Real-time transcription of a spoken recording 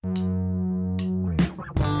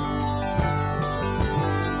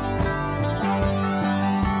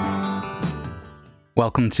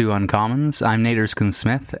Welcome to Uncommons. I'm Nate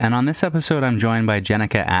Erskine-Smith, and on this episode I'm joined by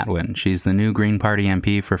Jenica Atwin. She's the new Green Party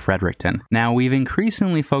MP for Fredericton. Now, we've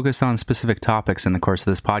increasingly focused on specific topics in the course of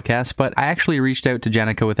this podcast, but I actually reached out to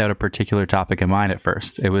Jenica without a particular topic in mind at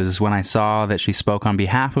first. It was when I saw that she spoke on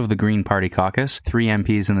behalf of the Green Party caucus, 3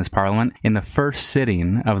 MPs in this parliament, in the first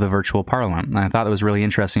sitting of the virtual parliament. And I thought that was really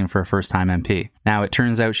interesting for a first-time MP. Now, it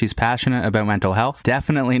turns out she's passionate about mental health,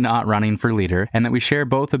 definitely not running for leader, and that we share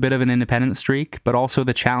both a bit of an independent streak, but also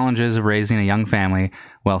the challenges of raising a young family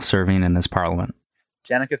while serving in this parliament.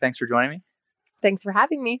 Jenica, thanks for joining me. Thanks for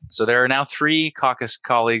having me. So there are now 3 caucus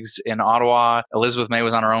colleagues in Ottawa. Elizabeth May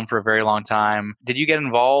was on her own for a very long time. Did you get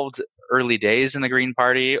involved early days in the Green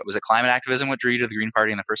Party? Was it climate activism? What drew you to the Green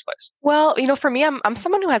Party in the first place? Well, for me, I'm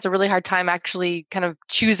someone who has a really hard time actually kind of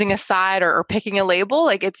choosing a side or picking a label.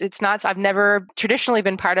 Like it's not, I've never traditionally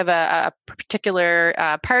been part of a particular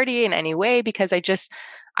party in any way because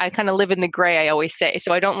I kind of live in the gray, I always say.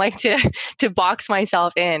 So I don't like to box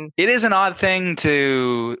myself in. It is an odd thing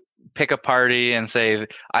to pick a party and say,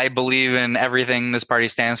 I believe in everything this party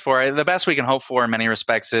stands for. The best we can hope for in many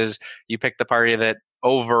respects is you pick the party that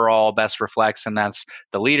overall best reflects, and that's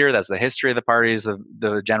the leader, that's the history of the parties,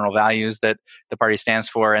 the general values that the party stands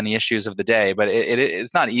for, and the issues of the day. But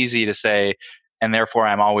it's not easy to say, and therefore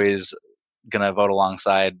I'm always going to vote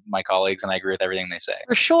alongside my colleagues and I agree with everything they say.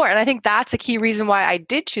 For sure. And I think that's a key reason why I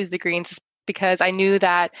did choose the Greens, because I knew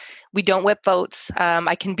that we don't whip votes.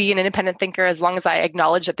 I can be an independent thinker as long as I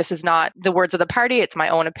acknowledge that this is not the words of the party, it's my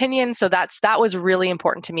own opinion. So that was really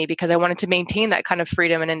important to me because I wanted to maintain that kind of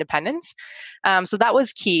freedom and independence. So that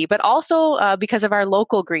was key, but also because of our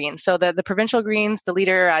local Greens. So the provincial Greens, the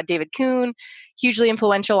leader, David Kuhn, hugely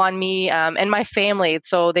influential on me and my family.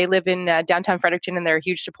 So they live in downtown Fredericton and they're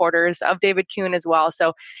huge supporters of David Kuhn as well.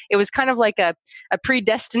 So it was kind of like a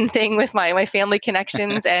predestined thing with my family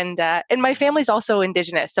connections and my family's also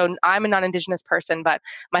Indigenous. So I'm a non-Indigenous person, but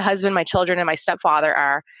my husband, my children, and my stepfather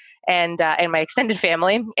are, and my extended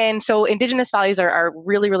family. And so Indigenous values are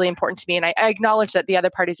really, really important to me. And I acknowledge that the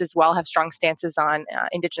other parties as well have strong stances on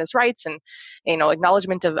Indigenous rights and,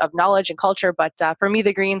 acknowledgement of knowledge and culture. But for me,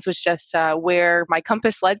 the Greens was just where my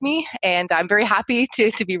compass led me. And I'm very happy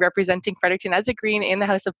to be representing Fredericton as a Green in the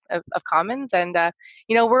House of Commons. And,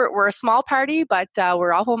 we're a small party, but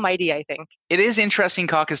we're awful mighty, I think. It is interesting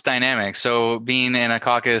caucus dynamics. So being in a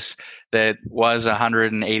caucus that was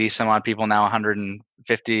 180 some odd people, now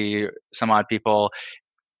 150 some odd people,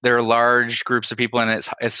 there are large groups of people, and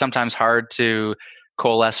it's sometimes hard to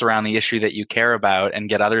coalesce around the issue that you care about and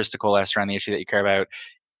get others to coalesce around the issue that you care about.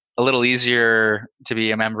 A little easier to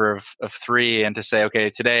be a member of 3 and to say, okay,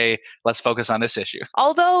 today let's focus on this issue.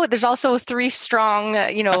 Although there's also 3 strong,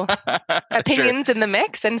 opinions in the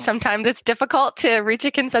mix, and sometimes it's difficult to reach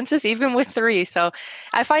a consensus even with 3. So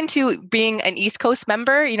I find too, being an East Coast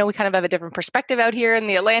member, we kind of have a different perspective out here in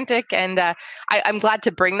the Atlantic, and I'm glad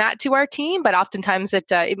to bring that to our team. But oftentimes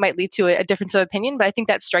it might lead to a difference of opinion. But I think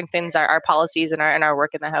that strengthens our policies and our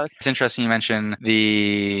work in the House. It's interesting you mentioned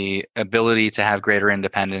the ability to have greater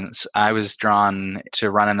independence. I was drawn to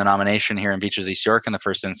run in the nomination here in Beaches East York in the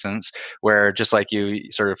first instance, where just like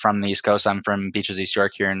you, sort of from the East Coast, I'm from Beaches East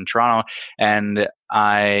York here in Toronto. And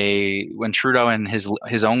when Trudeau and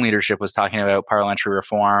his own leadership was talking about parliamentary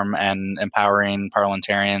reform and empowering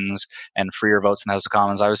parliamentarians and freer votes in the House of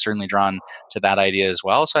Commons, I was certainly drawn to that idea as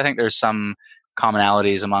well. So I think there's some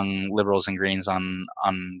commonalities among Liberals and Greens on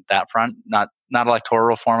that front. Not electoral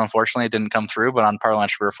reform, unfortunately, it didn't come through, but on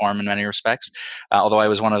parliamentary reform in many respects. Although I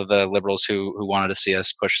was one of the Liberals who wanted to see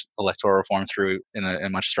us push electoral reform through in a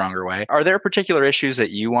much stronger way. Are there particular issues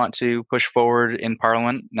that you want to push forward in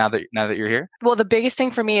Parliament now that you're here? Well, the biggest thing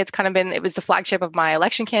for me, it was the flagship of my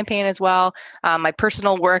election campaign as well. My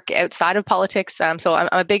personal work outside of politics. So I'm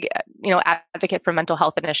a big, advocate for mental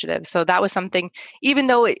health initiatives. So that was something, even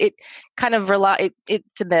though it kind of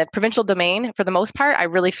it's in the provincial domain for the most part, I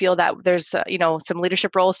really feel that there's, some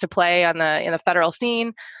leadership roles to play in the federal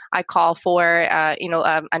scene. I call for, a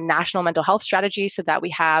national mental health strategy so that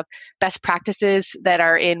we have best practices that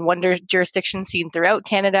are in one jurisdiction seen throughout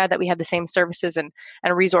Canada, that we have the same services and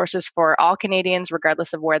resources for all Canadians,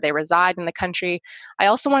 regardless of where they reside in the country. I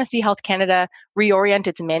also want to see Health Canada reorient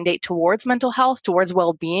its mandate towards mental health, towards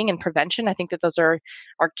well-being and prevention. I think that those are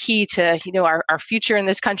key to, our future in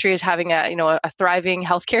this country is having a thriving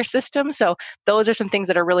healthcare system. So those are some things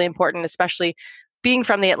that are really important, especially being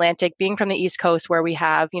from the Atlantic, being from the East Coast, where we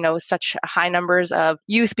have, such high numbers of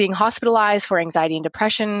youth being hospitalized for anxiety and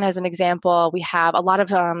depression, as an example, we have a lot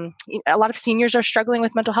of seniors are struggling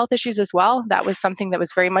with mental health issues as well. That was something that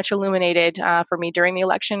was very much illuminated for me during the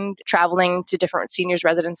election, traveling to different seniors'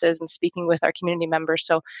 residences and speaking with our community members.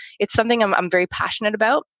 So it's something I'm very passionate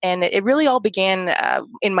about, and it really all began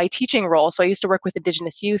in my teaching role. So I used to work with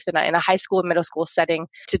Indigenous youth in a high school and middle school setting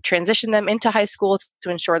to transition them into high school to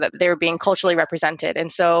ensure that they were being culturally represented.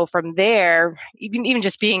 And so from there, even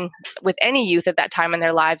just being with any youth at that time in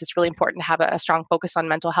their lives, it's really important to have a strong focus on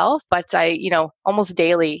mental health. But almost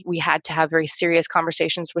daily, we had to have very serious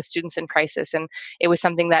conversations with students in crisis. And it was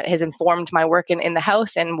something that has informed my work in the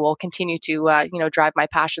House and will continue to, drive my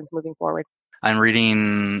passions moving forward. I'm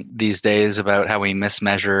reading these days about how we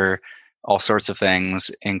mismeasure all sorts of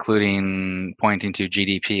things, including pointing to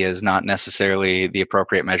GDP as not necessarily the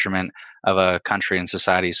appropriate measurement of a country and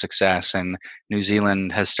society's success. And New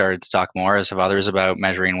Zealand has started to talk more, as have others, about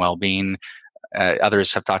measuring well-being.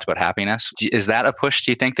 Others have talked about happiness. Is that a push,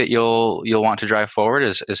 do you think, that you'll want to drive forward?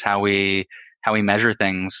 Is how we measure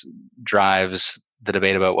things drives the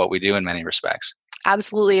debate about what we do in many respects?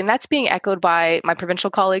 Absolutely. And that's being echoed by my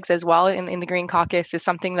provincial colleagues as well in the Green Caucus, is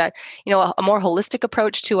something that, a more holistic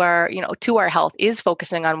approach to our health is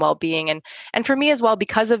focusing on well-being. And for me as well,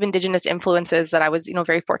 because of Indigenous influences that I was,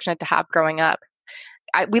 very fortunate to have growing up,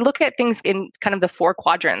 we look at things in kind of the 4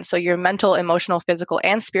 quadrants. So your mental, emotional, physical,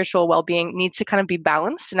 and spiritual well-being needs to kind of be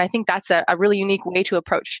balanced. And I think that's a really unique way to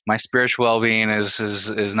approach. My spiritual well-being is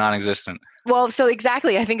non-existent. Well, so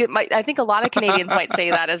exactly. I think a lot of Canadians might say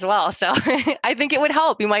that as well. So I think it would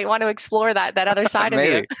help. You might want to explore that other side of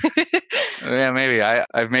you. Yeah, maybe.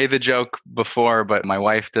 I've made the joke before, but my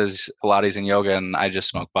wife does Pilates and yoga and I just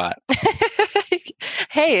smoke pot.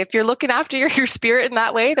 Hey, if you're looking after your spirit in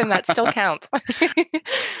that way, then that still counts.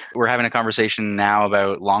 We're having a conversation now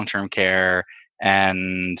about long-term care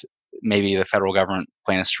and maybe the federal government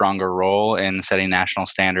playing a stronger role in setting national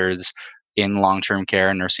standards in long-term care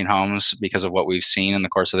and nursing homes because of what we've seen in the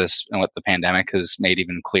course of this and what the pandemic has made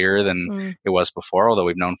even clearer than it was before, although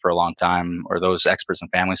we've known for a long time, or those experts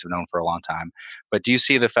and families have known for a long time. But do you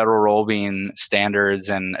see the federal role being standards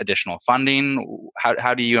and additional funding?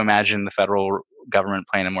 How do you imagine the federal government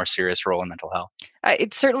playing a more serious role in mental health?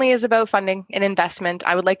 It certainly is about funding and investment.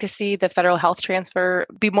 I would like to see the federal health transfer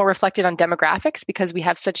be more reflected on demographics because we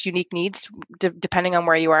have such unique needs depending on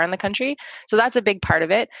where you are in the country. So that's a big part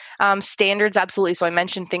of it. Standards, absolutely. So I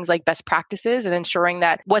mentioned things like best practices and ensuring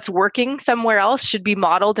that what's working somewhere else should be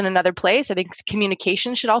modeled in another place. I think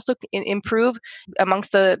communication should also improve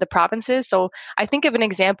amongst the provinces. So I think of an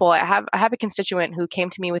example. I have a constituent who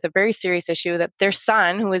came to me with a very serious issue that their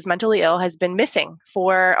son, who is mentally ill, has been missing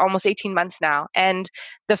for almost 18 months now. And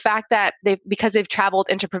the fact that because they've traveled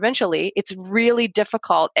interprovincially, it's really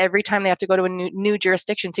difficult every time they have to go to a new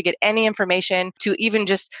jurisdiction to get any information, to even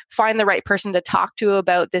just find the right person to talk to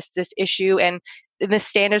about this issue. And the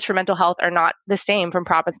standards for mental health are not the same from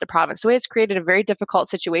province to province. So it's created a very difficult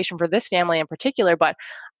situation for this family in particular. But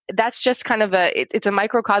that's just kind of it's a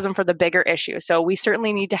microcosm for the bigger issue. So we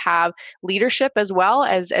certainly need to have leadership as well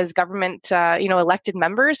as government, elected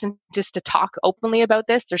members, and just to talk openly about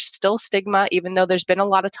this. There's still stigma, even though there's been a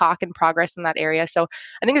lot of talk and progress in that area. So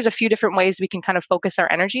I think there's a few different ways we can kind of focus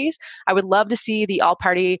our energies. I would love to see the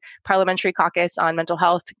all-party parliamentary caucus on mental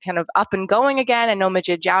health kind of up and going again. I know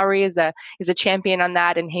Majid Jowri is a champion on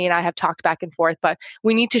that, and he and I have talked back and forth, but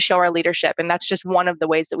we need to show our leadership, and that's just one of the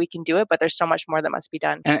ways that we can do it, but there's so much more that must be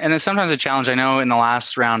done. And it's sometimes a challenge. I know in the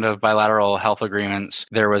last round of bilateral health agreements,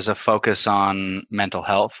 there was a focus on mental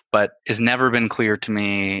health, but it's never been clear to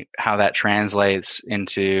me how that translates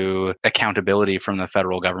into accountability from the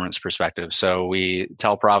federal government's perspective. So we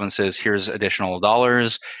tell provinces, here's additional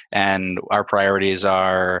dollars, and our priorities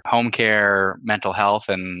are home care, mental health,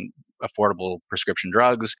 and affordable prescription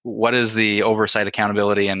drugs. What is the oversight,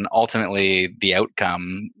 accountability, and ultimately the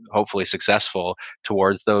outcome, hopefully successful,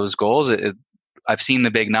 towards those goals? I've seen the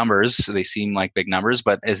big numbers, so they seem like big numbers,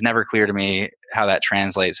 but it's never clear to me how that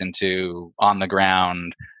translates into on the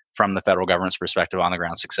ground, from the federal government's perspective, on the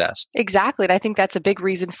ground success. Exactly. And I think that's a big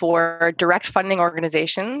reason for direct funding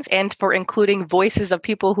organizations and for including voices of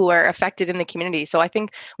people who are affected in the community. So I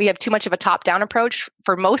think we have too much of a top-down approach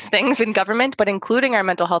for most things in government, but including our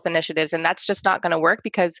mental health initiatives. And that's just not going to work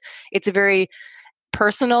because it's a very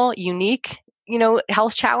personal, unique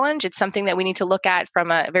health challenge. It's something that we need to look at from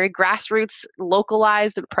a very grassroots,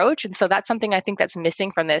 localized approach. And so that's something I think that's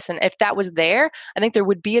missing from this. And if that was there, I think there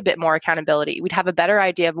would be a bit more accountability. We'd have a better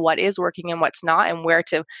idea of what is working and what's not, and where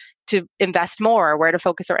to to invest more, or where to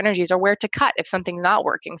focus our energies, or where to cut if something's not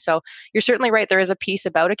working. So you're certainly right. There is a piece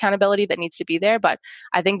about accountability that needs to be there, but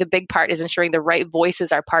I think the big part is ensuring the right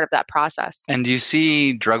voices are part of that process. And do you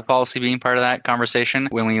see drug policy being part of that conversation?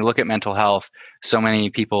 When we look at mental health, so many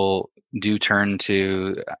people do turn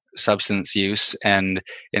to substance use, and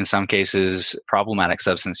in some cases, problematic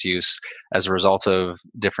substance use as a result of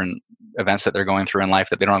different events that they're going through in life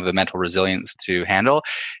that they don't have the mental resilience to handle.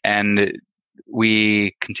 And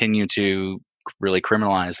we continue to really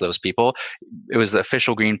criminalize those people. It was the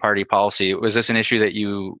official Green Party policy. Was this an issue that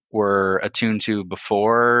you were attuned to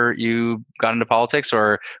before you got into politics,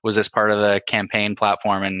 or was this part of the campaign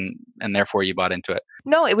platform and therefore you bought into it?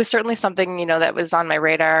 No, it was certainly something, that was on my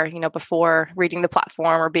radar, before reading the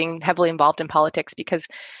platform or being heavily involved in politics, because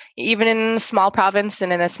even in a small province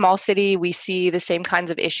and in a small city, we see the same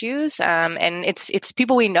kinds of issues. And it's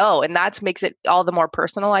people we know, and that makes it all the more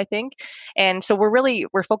personal, I think. And so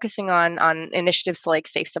we're focusing on initiatives like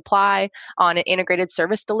safe supply, on an integrated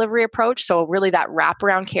service delivery approach. So really that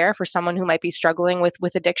wraparound care for someone who might be struggling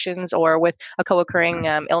with addictions or with a co-occurring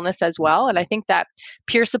illness as well. And I think that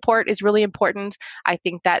peer support is really important. I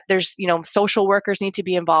think that there's, social workers need to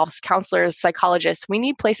be involved, counselors, psychologists. We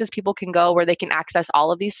need places people can go where they can access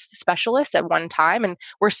all of these specialists at one time. And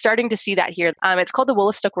we're starting to see that here. It's called the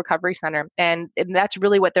Woolastook Recovery Center. And that's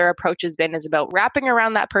really what their approach has been, is about wrapping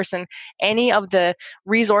around that person any of the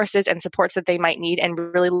resources and supports that they might need, and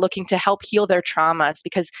really looking to help heal their traumas.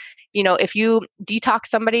 Because if you detox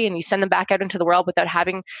somebody and you send them back out into the world without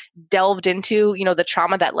having delved into, the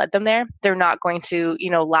trauma that led them there, they're not going to,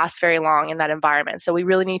 last very long in that environment. So we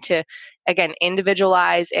really need to, again,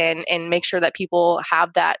 individualize and make sure that people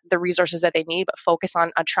have the resources that they need, but focus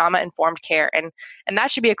on a trauma-informed care. And that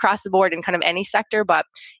should be across the board in kind of any sector. But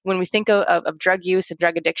when we think of drug use and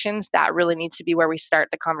drug addictions, that really needs to be where we start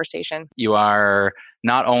the conversation. You are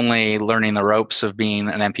not only learning the ropes of being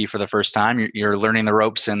an MP for the first time, you're learning the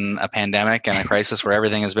ropes in a pandemic and a crisis where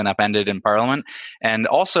everything has been upended in Parliament. And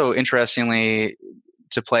also, interestingly,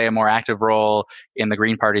 to play a more active role in the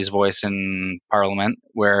Green Party's voice in Parliament,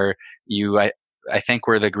 where I think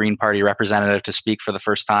we're the Green Party representative to speak for the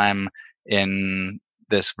first time in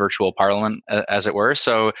this virtual Parliament, as it were.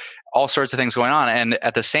 So all sorts of things going on. And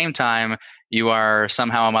at the same time, you are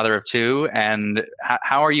somehow a mother of two. And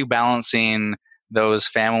how are you balancing those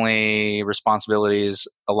family responsibilities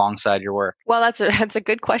alongside your work? Well, that's a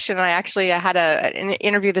good question. I had an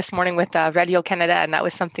interview this morning with Radio Canada, and that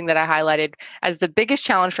was something that I highlighted as the biggest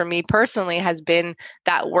challenge for me personally has been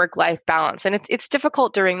that work-life balance. And it's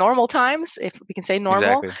difficult during normal times, if we can say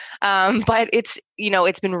normal. Exactly. But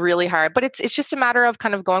it's been really hard. But it's just a matter of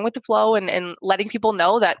kind of going with the flow and letting people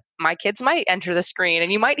know that my kids might enter the screen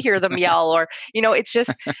and you might hear them yell, or it's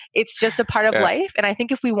just a part of life. And I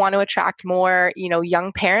think if we want to attract more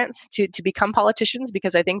young parents to become politicians,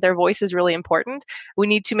 because I think their voice is really important, we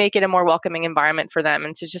need to make it a more welcoming environment for them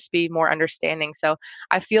and to just be more understanding. So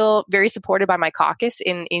I feel very supported by my caucus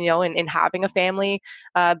in having a family,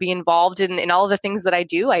 be involved in all of the things that I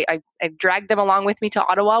do. I dragged them along with me to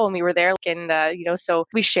Ottawa when we were there, and so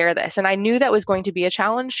we share this. And I knew that was going to be a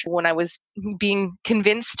challenge when I was being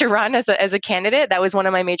convinced to run as a candidate. That was one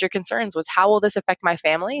of my major concerns, was how will this affect my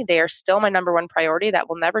family? They are still my number one priority. That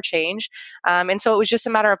will never change. And so it was just a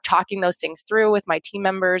matter of talking those things through with my team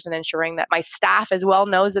members and ensuring that my staff as well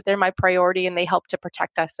knows that they're my priority and they help to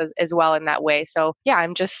protect us as well in that way. So yeah,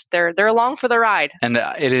 they're along for the ride. And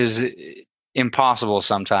it is impossible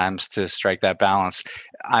sometimes to strike that balance.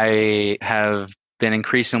 I have been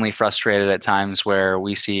increasingly frustrated at times where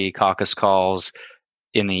we see caucus calls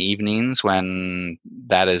in the evenings when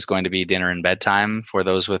that is going to be dinner and bedtime for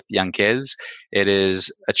those with young kids. It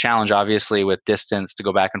is a challenge, obviously, with distance to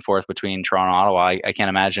go back and forth between Toronto and Ottawa. I can't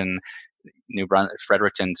imagine New Brunswick,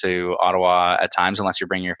 Fredericton to Ottawa at times unless you're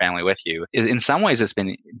bringing your family with you. In some ways, it's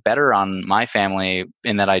been better on my family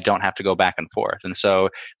in that I don't have to go back and forth. And so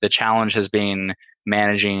the challenge has been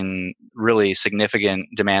managing really significant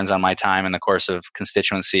demands on my time in the course of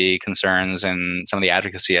constituency concerns and some of the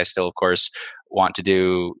advocacy I still, of course, want to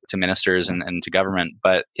do to ministers and to government.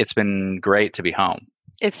 But it's been great to be home.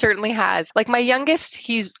 It certainly has. Like my youngest,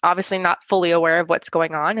 he's obviously not fully aware of what's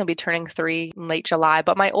going on. He'll be turning 3 in late July.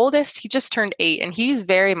 But my oldest, he just turned 8, and he's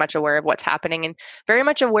very much aware of what's happening and very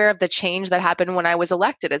much aware of the change that happened when I was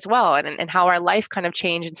elected as well, and how our life kind of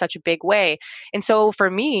changed in such a big way. And so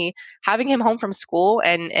for me, having him home from school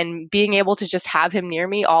and being able to just have him near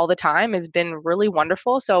me all the time has been really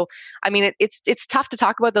wonderful. So, I mean, it's tough to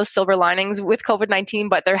talk about those silver linings with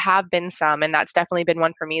COVID-19, but there have been some, and that's definitely been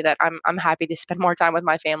one for me that I'm happy to spend more time with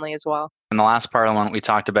my family as well. In the last parliament, we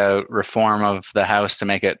talked about reform of the House to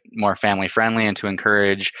make it more family friendly and to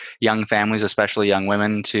encourage young families, especially young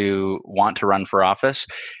women, to want to run for office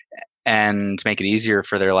and to make it easier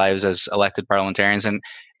for their lives as elected parliamentarians. And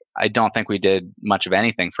I don't think we did much of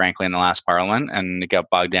anything, frankly, in the last parliament, and it got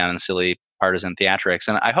bogged down in silly partisan theatrics.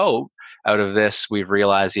 And I hope out of this, we've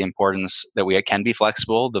realized the importance that we can be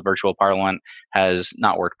flexible. The virtual parliament has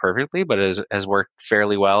not worked perfectly, but has worked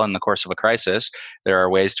fairly well in the course of a crisis. There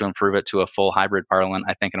are ways to improve it to a full hybrid parliament,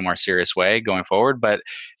 I think, in a more serious way going forward. But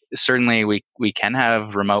certainly we can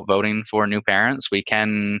have remote voting for new parents. We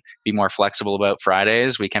can be more flexible about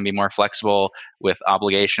Fridays. We can be more flexible with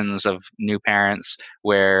obligations of new parents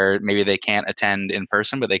where maybe they can't attend in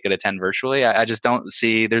person, but they could attend virtually. I just don't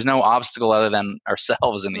see, there's no obstacle other than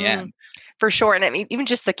ourselves in the end. For sure. And I mean, even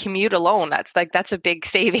just the commute alone, that's a big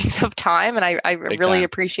savings of time. And I really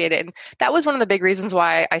appreciate it. And that was one of the big reasons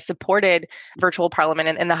why I supported virtual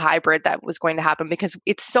parliament and the hybrid that was going to happen, because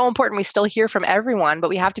it's so important. We still hear from everyone, but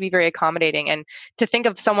we have to be very accommodating. And to think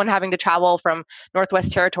of someone having to travel from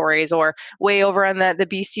Northwest Territories or way over on the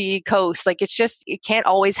BC coast, like it can't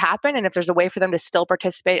always happen. And if there's a way for them to still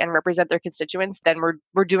participate and represent their constituents, then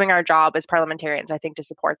we're doing our job as parliamentarians, I think, to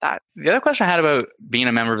support that. The other question I had about being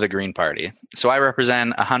a member of the Green Party. So I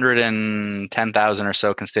represent 110,000 or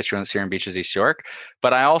so constituents here in Beaches, East York,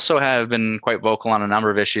 but I also have been quite vocal on a number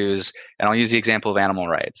of issues, and I'll use the example of animal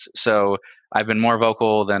rights. So I've been more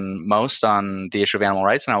vocal than most on the issue of animal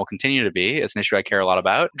rights, and I will continue to be. It's an issue I care a lot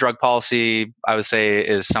about. Drug policy, I would say,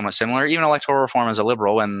 is somewhat similar. Even electoral reform as a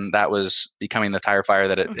liberal, when that was becoming the tire fire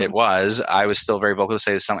that it was, I was still very vocal to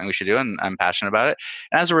say it's something we should do, and I'm passionate about it.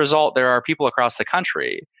 And as a result, there are people across the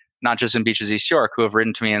country, not just in Beaches, East York, who have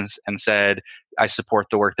written to me and said, I support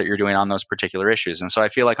the work that you're doing on those particular issues. And so I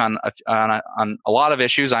feel like on a lot of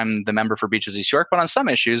issues, I'm the member for Beaches, East York, but on some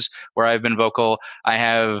issues where I've been vocal, I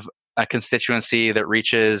have a constituency that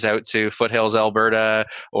reaches out to Foothills, Alberta,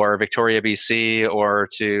 or Victoria, BC, or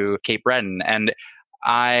to Cape Breton. And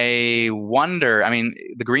I wonder, I mean,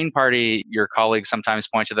 the Green Party, your colleagues sometimes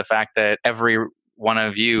point to the fact that every one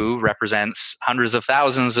of you represents hundreds of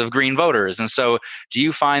thousands of Green voters. And so do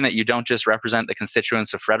you find that you don't just represent the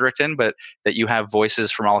constituents of Fredericton, but that you have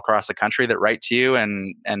voices from all across the country that write to you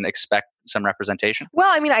and expect some representation?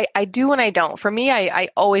 Well, I mean, I do and I don't. For me, I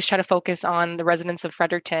always try to focus on the residents of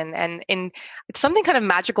Fredericton, and something kind of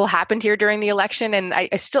magical happened here during the election. And I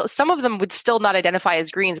still, some of them would still not identify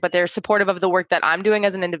as Greens, but they're supportive of the work that I'm doing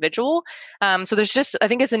as an individual. So there's just, I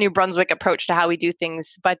think it's a New Brunswick approach to how we do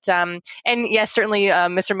things. But, and yes, certainly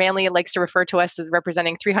Mr. Manley likes to refer to us as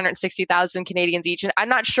representing 360,000 Canadians each. And I'm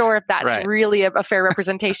not sure if that's really a fair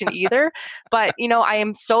representation either, but, I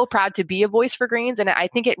am so proud to be a voice for Greens. And I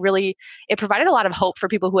think it provided a lot of hope for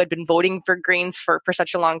people who had been voting for Greens for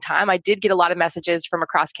such a long time. I did get a lot of messages from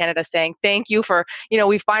across Canada saying, thank you for,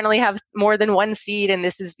 we finally have more than one seat, and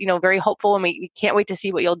this is, very hopeful, and we can't wait to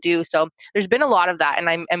see what you'll do. So there's been a lot of that, and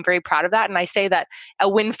I'm very proud of that. And I say that a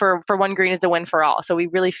win for one Green is a win for all. So we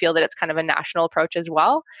really feel that it's kind of a national approach as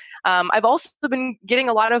well. I've also been getting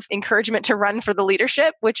a lot of encouragement to run for the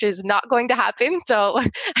leadership, which is not going to happen. So,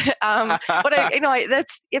 but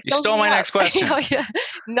that's, you stole my next question.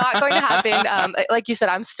 Not going to happen. Like you said,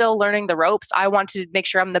 I'm still learning the ropes. I want to make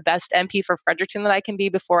sure I'm the best MP for Fredericton that I can be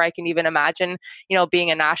before I can even imagine,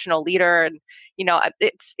 being a national leader. And,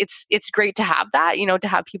 it's great to have that, to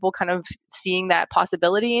have people kind of seeing that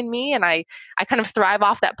possibility in me. And I kind of thrive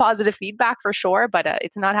off that positive feedback for sure, but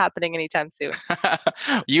it's not happening anytime soon.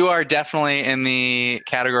 You are definitely in the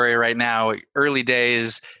category right now, early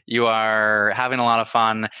days. You are having a lot of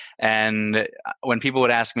fun. And when people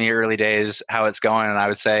would ask me early days how it's going, and I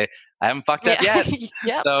would say, I haven't fucked up yet.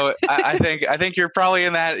 Yep. So I think you're probably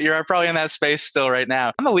in that space still right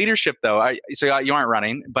now. On the leadership though, so you aren't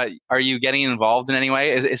running, but are you getting involved in any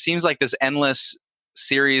way? It seems like this endless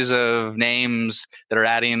series of names that are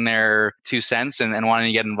adding their 2 cents and wanting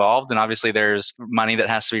to get involved. And obviously there's money that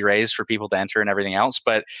has to be raised for people to enter and everything else.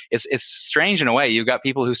 But it's strange in a way. You've got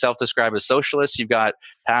people who self-describe as socialists. You've got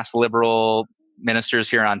past liberal ministers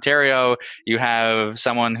here in Ontario. You have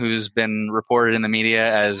someone who's been reported in the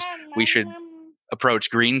media as we should approach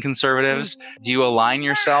Green conservatives. Do you align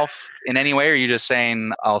yourself in any way, or are you just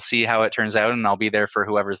saying, I'll see how it turns out and I'll be there for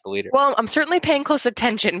whoever's the leader? Well, I'm certainly paying close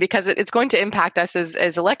attention because it's going to impact us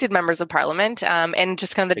as elected members of parliament and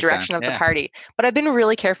just kind of the direction of the party. But I've been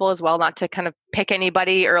really careful as well not to kind of pick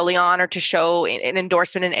anybody early on or to show an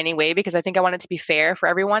endorsement in any way, because I think I want it to be fair for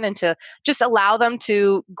everyone and to just allow them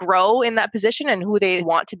to grow in that position and who they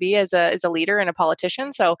want to be as a leader and a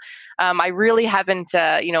politician. So I really haven't,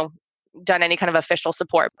 done any kind of official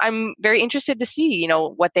support. I'm very interested to see,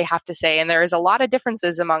 what they have to say. And there is a lot of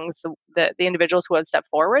differences amongst the individuals who have stepped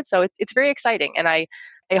forward. So it's very exciting. And I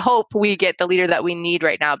hope we get the leader that we need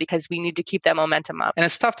right now, because we need to keep that momentum up. And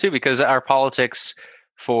it's tough too, because our politics,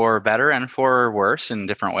 for better and for worse in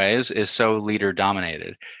different ways, is so leader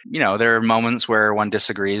dominated. There are moments where one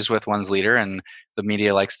disagrees with one's leader, and the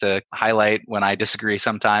media likes to highlight when I disagree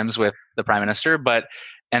sometimes with the prime minister, but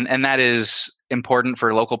and that is important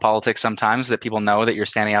for local politics sometimes, that people know that you're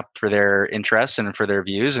standing up for their interests and for their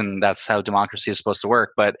views, and that's how democracy is supposed to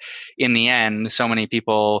work. But in the end, so many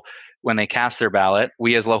people, when they cast their ballot,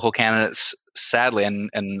 we as local candidates, sadly, and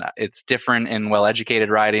it's different in well-educated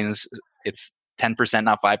ridings, it's 10%,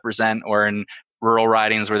 not 5%, or in rural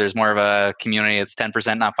ridings where there's more of a community, it's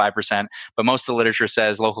 10%, not 5%. But most of the literature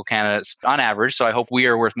says local candidates, on average, so I hope we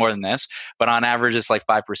are worth more than this, but on average, it's like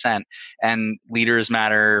 5%. And leaders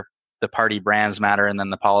matter, the party brands matter, and then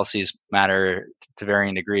the policies matter to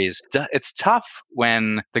varying degrees. It's tough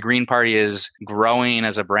when the Green Party is growing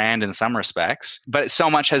as a brand in some respects, but so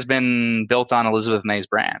much has been built on Elizabeth May's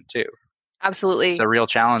brand too. Absolutely. The real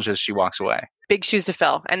challenge is she walks away. Big shoes to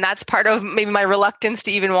fill. And that's part of maybe my reluctance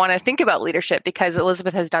to even want to think about leadership, because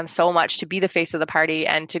Elizabeth has done so much to be the face of the party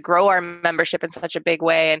and to grow our membership in such a big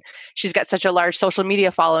way. And she's got such a large social media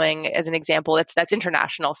following, as an example, that's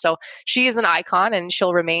international. So she is an icon, and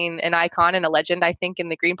she'll remain an icon and a legend, I think, in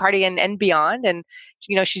the Green Party and beyond. And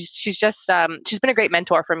she's just she's been a great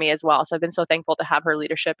mentor for me as well. So I've been so thankful to have her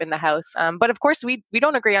leadership in the House. But of course, we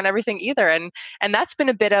don't agree on everything either, and that's been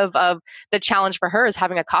a bit of the challenge for her, is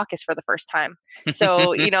having a caucus for the first time.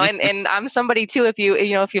 So, and I'm somebody too, I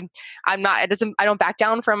don't back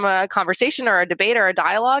down from a conversation or a debate or a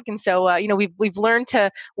dialogue. And so, we've learned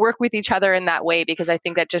to work with each other in that way, because I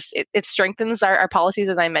think that just, it strengthens our policies,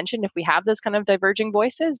 as I mentioned, if we have those kind of diverging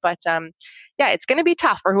voices. But yeah, it's going to be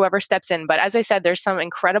tough for whoever steps in. But as I said, there's some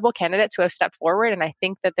incredible candidates who have stepped forward. And I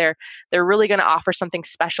think that they're really going to offer something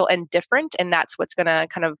special and different. And that's what's going to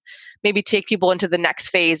kind of maybe take people into the next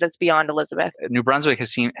phase that's beyond Elizabeth. New Brunswick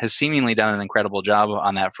has seemingly done an incredible job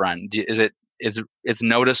on that front. It's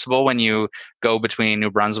noticeable when you go between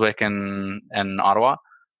New Brunswick and Ottawa?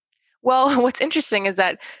 Well, what's interesting is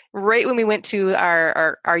that right when we went to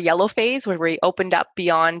our yellow phase, where we opened up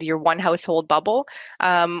beyond your one household bubble,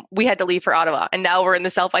 we had to leave for Ottawa. And now we're in the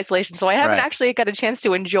self-isolation. So I haven't actually got a chance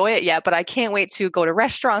to enjoy it yet, but I can't wait to go to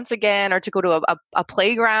restaurants again, or to go to a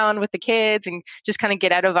playground with the kids, and just kind of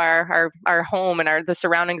get out of our home and the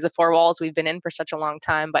surroundings of four walls we've been in for such a long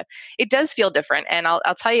time. But it does feel different. And I'll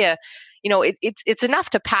tell you, it's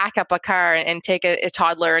enough to pack up a car and take a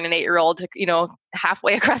toddler and an 8-year-old,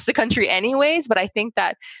 halfway across the country anyways. But I think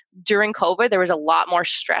that during COVID, there was a lot more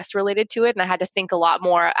stress related to it. And I had to think a lot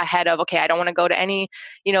more ahead of, okay, I don't want to go to any,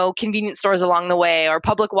 convenience stores along the way or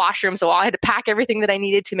public washrooms. So I had to pack everything that I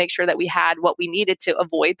needed to make sure that we had what we needed to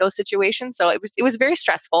avoid those situations. So it was very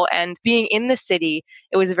stressful. And being in the city,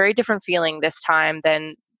 it was a very different feeling this time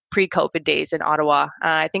than pre-COVID days in Ottawa.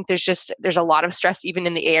 I think there's a lot of stress even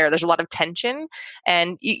in the air. There's a lot of tension,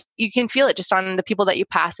 and you can feel it just on the people that you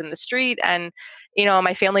pass in the street. And,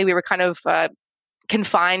 my family, we were kind of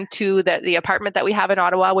confined to the apartment that we have in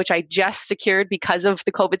Ottawa, which I just secured because of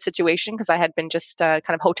the COVID situation, because I had been just kind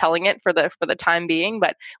of hoteling it for the time being.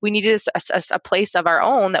 But we needed a place of our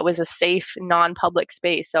own that was a safe, non-public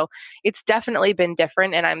space. So it's definitely been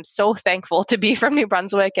different, and I'm so thankful to be from New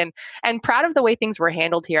Brunswick and proud of the way things were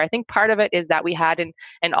handled here. I think part of it is that we had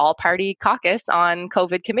an all-party caucus on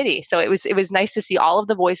COVID committee. So it was nice to see all of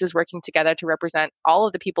the voices working together to represent all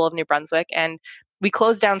of the people of New Brunswick. And we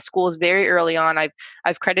closed down schools very early on.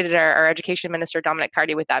 I've credited our education minister, Dominic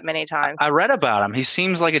Cardy, with that many times. I read about him. He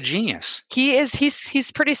seems like a genius. He is.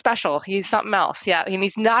 He's pretty special. He's something else. Yeah. And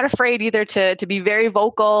he's not afraid either to be very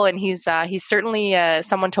vocal. And he's certainly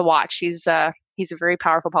someone to watch. He's a very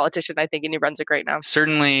powerful politician, I think, in New Brunswick right now.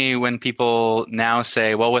 Certainly when people now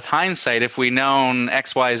say, well, with hindsight, if we known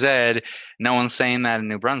X, Y, Z, no one's saying that in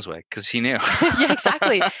New Brunswick, because he knew. Yeah,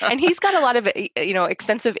 exactly. And he's got a lot of,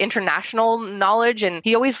 extensive international knowledge, and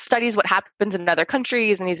he always studies what happens in other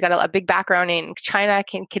countries. And he's got a big background in China,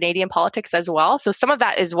 Canadian politics as well. So some of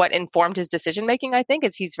that is what informed his decision making, I think,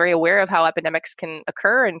 is he's very aware of how epidemics can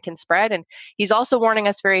occur and can spread. And he's also warning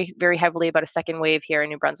us very, very heavily about a second wave here in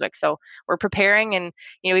New Brunswick. So we're preparing, and,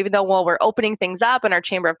 even though we're opening things up, and our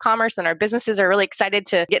Chamber of Commerce and our businesses are really excited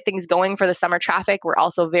to get things going for the summer traffic, we're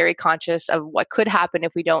also very conscious of what could happen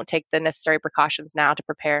if we don't take the necessary precautions now to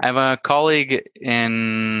prepare. I have a colleague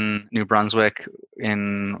in New Brunswick,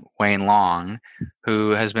 in Wayne Long,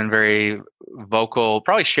 who has been very vocal,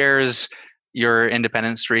 probably shares your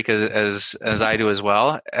independent streak as I do as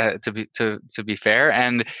well. To be fair,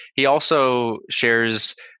 and he also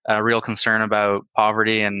shares a real concern about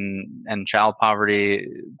poverty and child poverty.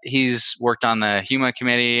 He's worked on the HUMA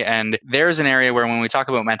committee, and there's an area where when we talk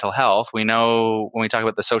about mental health, we know when we talk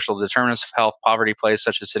about the social determinants of health, poverty plays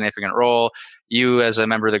such a significant role. You, as a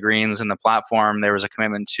member of the Greens and the platform, there was a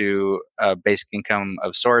commitment to a basic income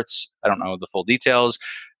of sorts. I don't know the full details.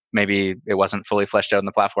 Maybe it wasn't fully fleshed out in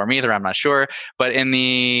the platform either. I'm not sure. But in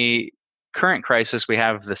the current crisis, we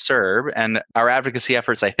have the CERB, and our advocacy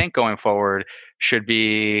efforts, I think, going forward should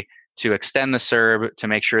be to extend the CERB to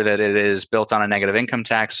make sure that it is built on a negative income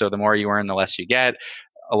tax. So the more you earn, the less you get,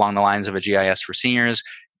 along the lines of a GIS for seniors.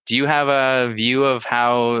 Do you have a view of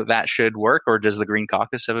how that should work, or does the Green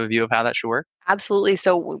Caucus have a view of how that should work? Absolutely.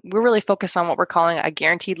 So we're really focused on what we're calling a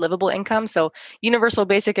guaranteed livable income. So universal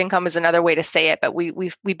basic income is another way to say it, but we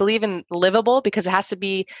believe in livable because it has to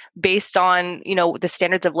be based on, the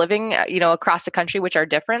standards of living, across the country, which are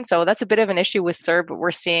different. So that's a bit of an issue with CERB.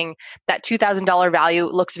 We're seeing that $2,000 value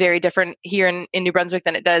looks very different here in New Brunswick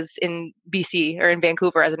than it does in BC or in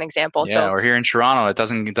Vancouver, as an example. Yeah, or here in Toronto, it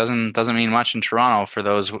doesn't mean much in Toronto for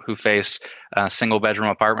those who face a single bedroom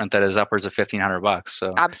apartment that is upwards of $1,500.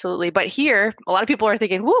 So absolutely. But here, a lot of people are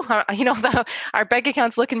thinking, "Whoo, our bank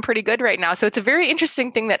account's looking pretty good right now." So it's a very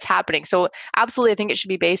interesting thing that's happening. So absolutely, I think it should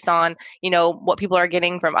be based on, what people are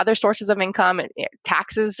getting from other sources of income,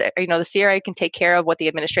 taxes. The CRA can take care of what the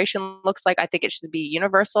administration looks like. I think it should be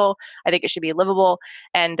universal. I think it should be livable.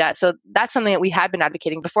 And so that's something that we had been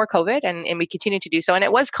advocating before COVID, and we continue to do so. And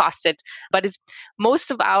it was costed, but as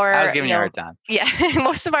most of our, I was giving you a hard time. Yeah,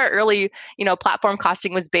 most of our early, platform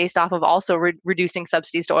costing was based off of also reducing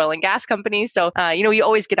subsidies to oil and gas companies. So, you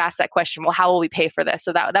always get asked that question, well, how will we pay for this?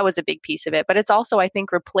 So that was a big piece of it. But it's also, I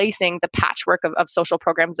think, replacing the patchwork of social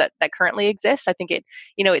programs that currently exist. I think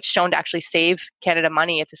it's shown to actually save Canada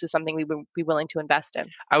money if this is something we would be willing to invest in.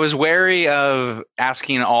 I was wary of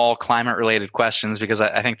asking all climate related questions because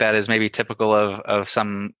I think that is maybe typical of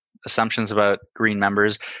some assumptions about Green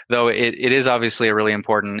members, though it is obviously a really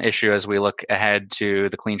important issue as we look ahead to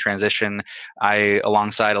the clean transition. I,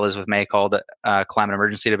 alongside Elizabeth May, called a climate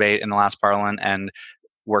emergency debate in the last Parliament and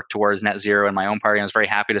worked towards net zero in my own party. I was very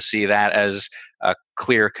happy to see that as a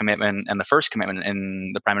clear commitment and the first commitment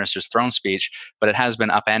in the Prime Minister's throne speech, but it has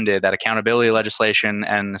been upended. That accountability legislation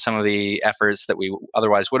and some of the efforts that we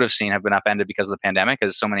otherwise would have seen have been upended because of the pandemic,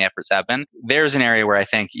 as so many efforts have been. There's an area where I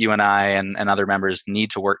think you and I and other members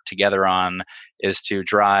need to work together on, is to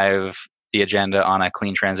drive the agenda on a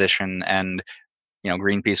clean transition. And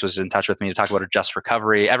Greenpeace was in touch with me to talk about a just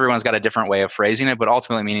recovery. Everyone's got a different way of phrasing it, but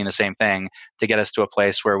ultimately meaning the same thing, to get us to a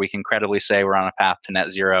place where we can credibly say we're on a path to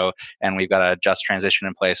net zero and we've got a just transition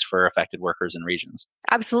in place for affected workers and regions.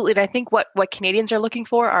 Absolutely. And I think what Canadians are looking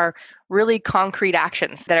for are really concrete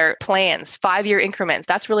actions that are plans, 5-year increments.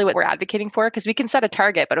 That's really what we're advocating for, because we can set a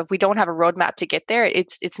target, but if we don't have a roadmap to get there,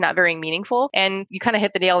 it's not very meaningful. And you kind of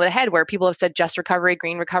hit the nail on the head where people have said just recovery,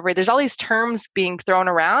 green recovery. There's all these terms being thrown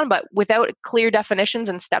around, but without clear definitions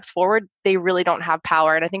and steps forward, they really don't have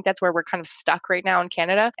power. And I think that's where we're kind of stuck right now in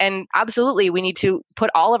Canada. And absolutely, we need to put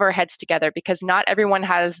all of our heads together, because not everyone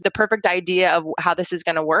has the perfect idea of how this is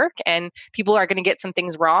going to work. And people are going to get some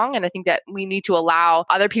things wrong. And I think that we need to allow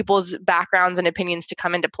other people's backgrounds and opinions to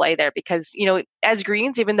come into play there, because, as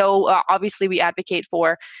Greens, even though obviously we advocate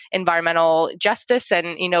for environmental justice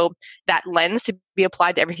and, that lens to be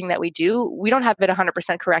applied to everything that we do, we don't have it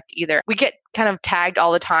 100% correct either. We get kind of tagged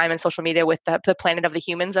all the time in social media with the planet of the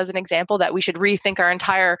humans as an example, that we should rethink our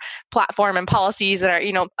entire platform and policies.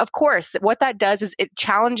 And of course, what that does is it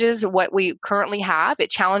challenges what we currently have. It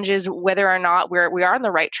challenges whether or not we are on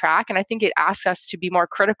the right track. And I think it asks us to be more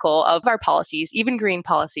critical of our policies, even green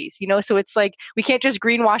policies. So it's like we can't just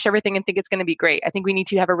greenwash everything and think it's going to be great. I think we need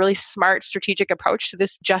to have a really smart strategic approach to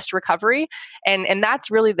this just recovery. And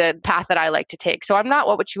that's really the path that I like to take. So I'm not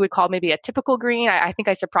what you would call maybe a typical Green. I think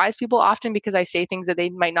I surprise people often because I say things that they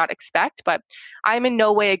might not expect, but I'm in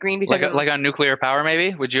no way a Green because like on nuclear power,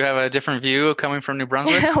 maybe? Would you have a different view coming from New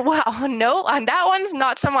Brunswick? Well, no, on that one's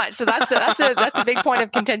not so much. So that's a big point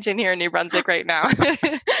of contention here in New Brunswick right now.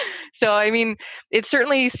 So, I mean, it's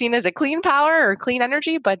certainly seen as a clean power or clean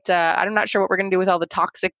energy, but I'm not sure what we're going to do with all the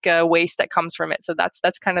toxic waste that comes from it. So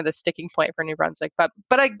that's kind of the sticking point for New Brunswick. But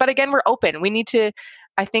again, we're open. We need to,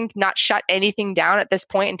 I think, not shut anything down at this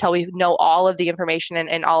point until we know all of the information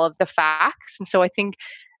and all of the facts. And so I think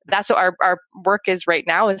that's what our work is right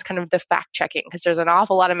now, is kind of the fact checking, because there's an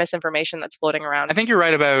awful lot of misinformation that's floating around. I think you're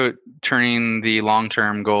right about turning the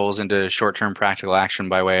long-term goals into short-term practical action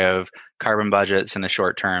by way of carbon budgets in the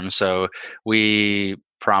short term. So we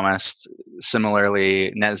promised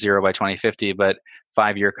similarly net zero by 2050, but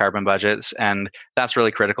 5-year carbon budgets. And that's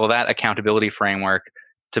really critical. That accountability framework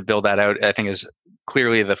to build that out, I think, is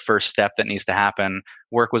clearly the first step that needs to happen.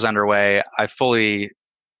 Work was underway.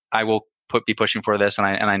 I will be pushing for this, and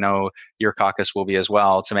I know your caucus will be as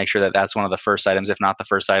well, to make sure that that's one of the first items, if not the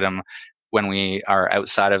first item, when we are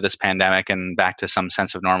outside of this pandemic and back to some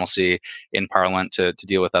sense of normalcy in Parliament to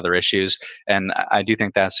deal with other issues. And I do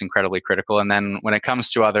think that's incredibly critical. And then when it comes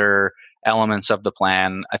to other elements of the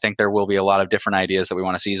plan, I think there will be a lot of different ideas that we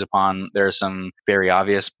want to seize upon. There are some very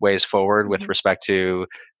obvious ways forward with respect to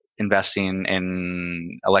investing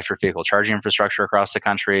in electric vehicle charging infrastructure across the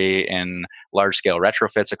country, in large-scale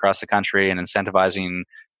retrofits across the country, and incentivizing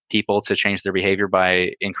people to change their behavior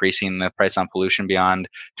by increasing the price on pollution beyond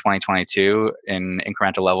 2022 in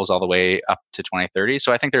incremental levels all the way up to 2030.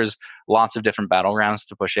 So I think there's lots of different battlegrounds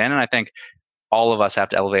to push in. And I think all of us have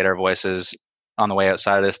to elevate our voices on the way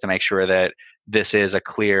outside of this to make sure that this is a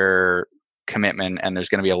clear commitment and there's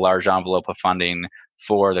going to be a large envelope of funding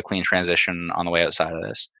for the clean transition on the way outside of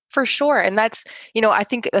this. For sure. And that's, I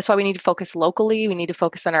think that's why we need to focus locally. We need to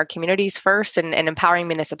focus on our communities first and empowering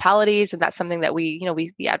municipalities. And that's something that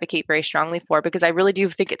we advocate very strongly for, because I really do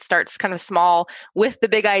think it starts kind of small with the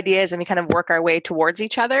big ideas and we kind of work our way towards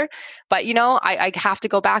each other. But, I have to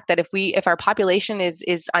go back that if our population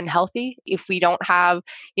is unhealthy, if we don't have,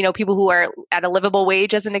 people who are at a livable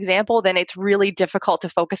wage as an example, then it's really difficult to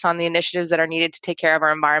focus on the initiatives that are needed to take care of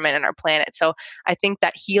our environment and our planet. So I think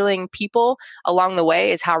that healing people along the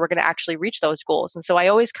way is how we're going to actually reach those goals. And so I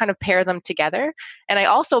always kind of pair them together. And I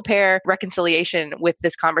also pair reconciliation with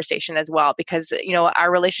this conversation as well, because,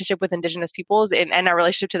 our relationship with Indigenous peoples and our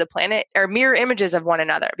relationship to the planet are mirror images of one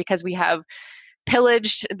another, because we have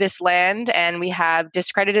pillaged this land and we have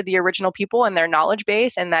discredited the original people and their knowledge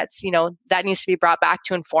base. And that's, that needs to be brought back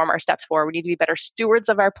to inform our steps forward. We need to be better stewards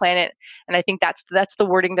of our planet. And I think that's the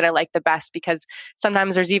wording that I like the best, because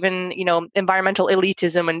sometimes there's even, environmental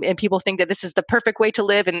elitism and people think that this is the perfect way to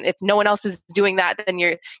live. And if no one else is doing that, then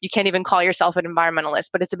you can't even call yourself an environmentalist.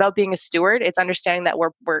 But it's about being a steward. It's understanding that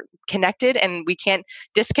we're connected and we can't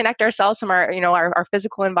disconnect ourselves from our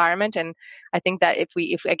physical environment. And I think that if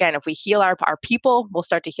we heal our people, we'll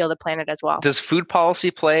start to heal the planet as well. Does food policy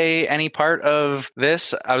play any part of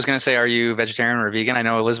this? I was going to say, are you vegetarian or vegan? I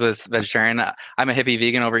know Elizabeth vegetarian. I'm a hippie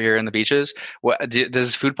vegan over here in the beaches.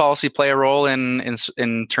 Does food policy play a role in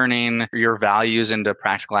turning your values into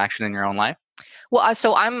practical action in your own life? Well,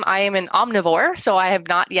 so I am an omnivore, so I have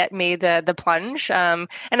not yet made the plunge. And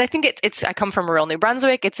I think I come from rural New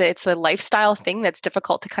Brunswick. It's a lifestyle thing that's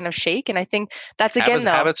difficult to kind of shake. And I think that's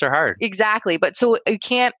habits are hard. Exactly. But so you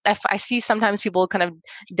can't, if I see sometimes people kind of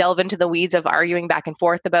delve into the weeds of arguing back and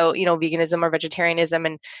forth about, veganism or vegetarianism.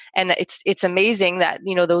 And it's amazing that,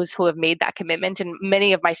 those who have made that commitment, and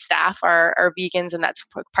many of my staff are vegans, and that's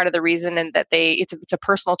part of the reason, and that it's a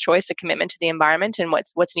personal choice, a commitment to the environment and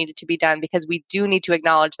what's needed to be done, because we do need to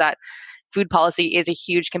acknowledge that food policy is a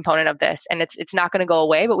huge component of this, and it's not going to go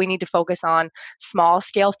away, but we need to focus on small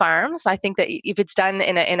scale farms. I think that if it's done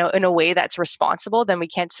in a way that's responsible, then we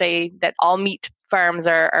can't say that all meat farms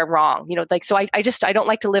are wrong. So I don't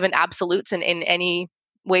like to live in absolutes in any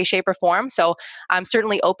way, shape, or form. So I'm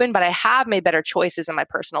certainly open, but I have made better choices in my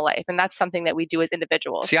personal life. And that's something that we do as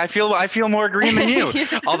individuals. See, I feel more green than you.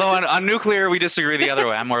 Although on nuclear, we disagree the other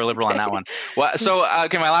way. I'm more liberal on that one. Well, so,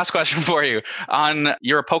 okay, my last question for you.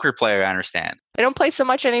 You're a poker player, I understand. I don't play so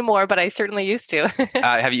much anymore, but I certainly used to.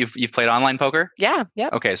 Have you've played online poker? Yeah.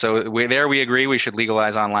 Okay, so we agree we should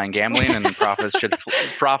legalize online gambling, and profits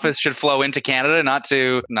should flow into Canada, not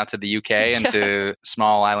to the UK and to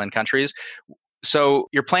small island countries. So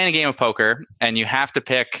you're playing a game of poker and you have to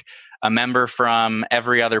pick a member from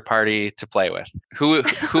every other party to play with. Who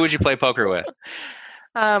would you play poker with?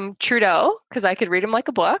 Trudeau, because I could read him like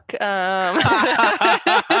a book. I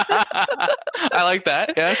like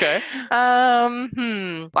that. Yeah, okay.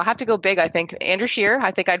 I'll have to go big, I think. Andrew Scheer,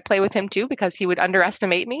 I think I'd play with him too, because he would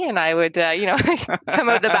underestimate me and I would, come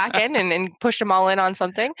out the back end and push them all in on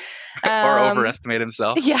something. Or overestimate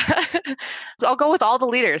himself. Yeah. I'll go with all the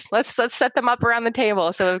leaders. Let's set them up around the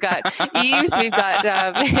table. So we've got Eves, we've got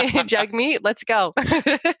Jagmeet. Let's go.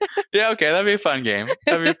 Yeah, okay. That'd be a fun game.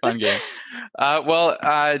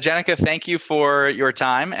 Jenica, thank you for your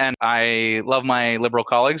time. And I love my Liberal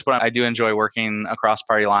colleagues, but I do enjoy working across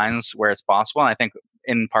party lines where it's possible. And I think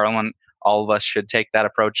in Parliament, all of us should take that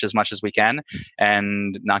approach as much as we can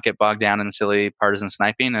and not get bogged down in silly partisan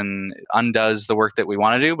sniping, and undoes the work that we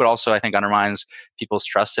want to do, but also I think undermines people's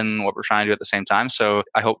trust in what we're trying to do at the same time. So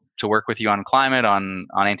I hope to work with you on climate, on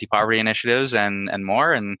anti-poverty initiatives and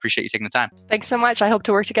more, and appreciate you taking the time. Thanks so much. I hope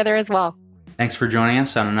to work together as well. Thanks for joining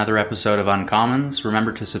us on another episode of Uncommons.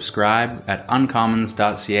 Remember to subscribe at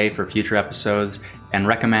uncommons.ca for future episodes and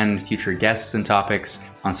recommend future guests and topics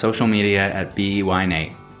on social media at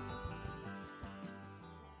BEYNate.